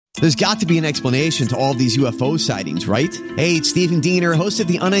There's got to be an explanation to all these UFO sightings, right? Hey, it's Stephen Diener, host of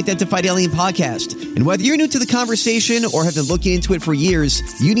the Unidentified Alien Podcast. And whether you're new to the conversation or have been looking into it for years,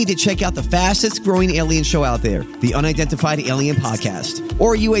 you need to check out the fastest growing alien show out there, the Unidentified Alien Podcast,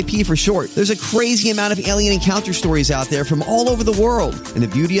 or UAP for short. There's a crazy amount of alien encounter stories out there from all over the world. And the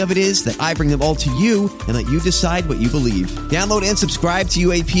beauty of it is that I bring them all to you and let you decide what you believe. Download and subscribe to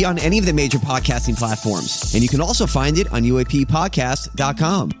UAP on any of the major podcasting platforms. And you can also find it on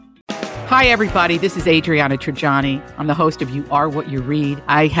UAPpodcast.com. Hi, everybody. This is Adriana Trajani. I'm the host of You Are What You Read.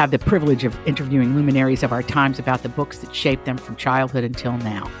 I have the privilege of interviewing luminaries of our times about the books that shaped them from childhood until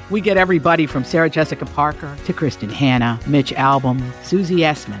now. We get everybody from Sarah Jessica Parker to Kristen Hanna, Mitch Albom, Susie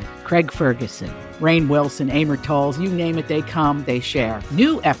Essman, Craig Ferguson, Rainn Wilson, Amor Tolls, you name it, they come, they share.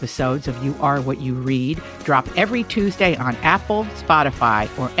 New episodes of You Are What You Read drop every Tuesday on Apple, Spotify,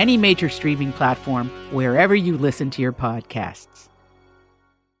 or any major streaming platform wherever you listen to your podcasts.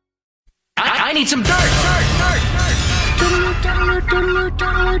 I need some dirt.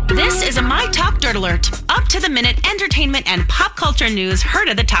 This is a My Talk Dirt Alert. Up-to-the-minute entertainment and pop culture news heard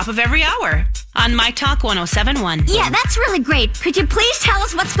at the top of every hour on My Talk 107.1. Yeah, that's really great. Could you please tell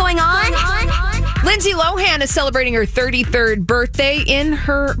us what's going on? Lindsay Lohan is celebrating her 33rd birthday in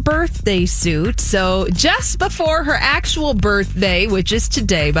her birthday suit. So just before her actual birthday, which is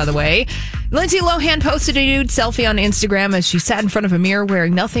today, by the way, Lindsay Lohan posted a nude selfie on Instagram as she sat in front of a mirror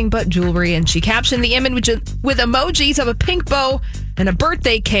wearing nothing but jewelry, and she captioned the image with emojis of a pink bow and a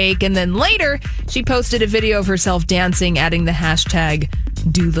birthday cake, and then later she posted a video of herself dancing, adding the hashtag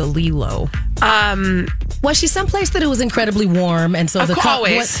 #DoTheLilo. Was she someplace that it was incredibly warm, and so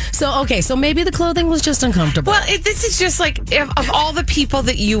always. So maybe the clothing was just uncomfortable. Well, this is just like of all the people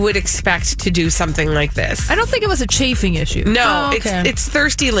that you would expect to do something like this. I don't think it was a chafing issue. No, okay. it's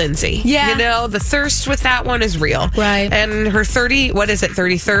thirsty Lindsay. Yeah. You know, the thirst with that one is real. Right. And her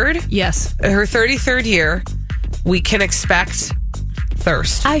 33rd? Yes. Her 33rd year, we can expect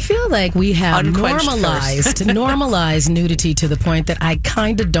thirst. I feel like we have Unquenched normalized nudity to the point that I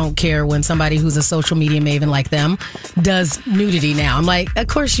kind of don't care when somebody who's a social media maven like them does nudity now. I'm like, of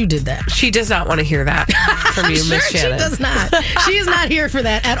course you did that. She does not want to hear that from you, Miss Shannon. She does not. She is not here for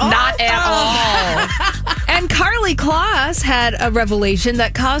that at all. Not at all. And Karlie Kloss had a revelation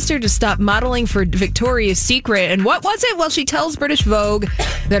that caused her to stop modeling for Victoria's Secret. And what was it? Well, she tells British Vogue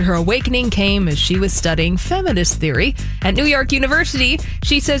that her awakening came as she was studying feminist theory at New York University.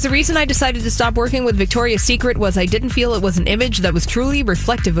 She says, the reason I decided to stop working with Victoria's Secret was I didn't feel it was an image that was truly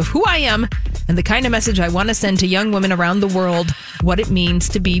reflective of who I am and the kind of message I want to send to young women around the world, what it means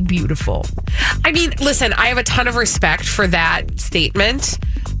to be beautiful. I mean, listen, I have a ton of respect for that statement.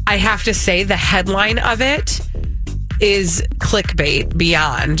 I have to say the headline of it is clickbait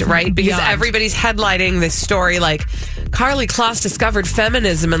beyond, right? Because everybody's headlining this story like Karlie Kloss discovered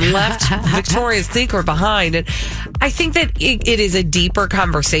feminism and left Victoria's Secret behind. And I think that it is a deeper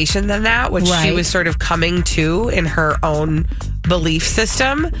conversation than that, which she was sort of coming to in her own belief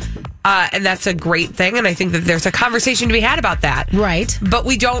system. And that's a great thing. And I think that there's a conversation to be had about that. Right. But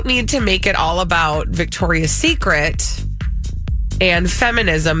we don't need to make it all about Victoria's Secret and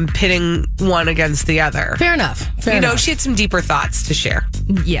feminism pitting one against the other. Fair enough. Fair enough. She had some deeper thoughts to share.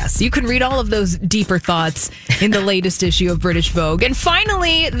 Yes, you can read all of those deeper thoughts in the latest issue of British Vogue. And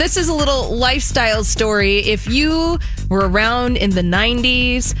finally, this is a little lifestyle story. If you were around in the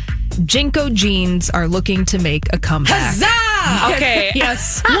 90s, Jinko jeans are looking to make a comeback. Huzzah! Okay.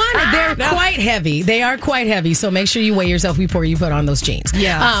 Yes. They're quite heavy. They are quite heavy, so make sure you weigh yourself before you put on those jeans.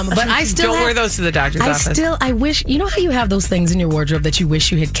 Yeah. But I still don't wear those to the doctor's office. I wish, you know how you have those things in your wardrobe that you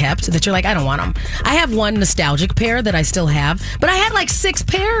wish you had kept, that you're like, I don't want them. I have one nostalgic pair that I still have, but I had like 6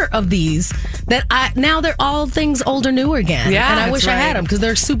 pair of these that now they're all things old or new again. Yeah, and I wish I had them because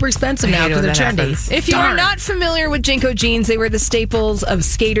they're super expensive now because they're trendy. Happens. If you are not familiar with Jinko jeans, they were the staples of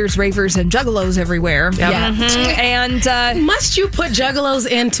skaters, ravers, and juggalos everywhere. Yep. Yeah. Mm-hmm. And must you put juggalos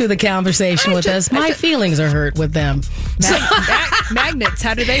into the conversation with us? My feelings are hurt with them. Magnets,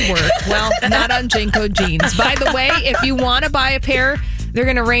 how do they work? Well, not on Jinko jeans. By the way, if you want to buy a pair, they're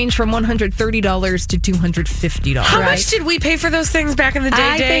going to range from $130 to $250. How much did we pay for those things back in the day?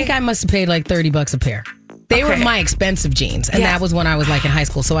 I think I must have paid like $30 a pair. They were my expensive jeans, and that was when I was like in high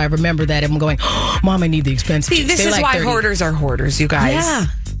school. So I remember that and I'm going, oh, Mom, I need the expensive jeans. This is like why 30. Hoarders are hoarders, you guys. Yeah.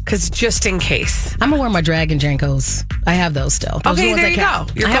 Because just in case. I'm going to wear my Dragon Jankos. I have those still. Those okay, there you go.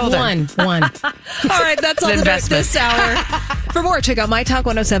 You're I golden. have one. All right, that's all the dirt this hour. For more, check out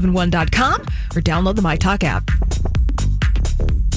mytalk1071.com or download the MyTalk app.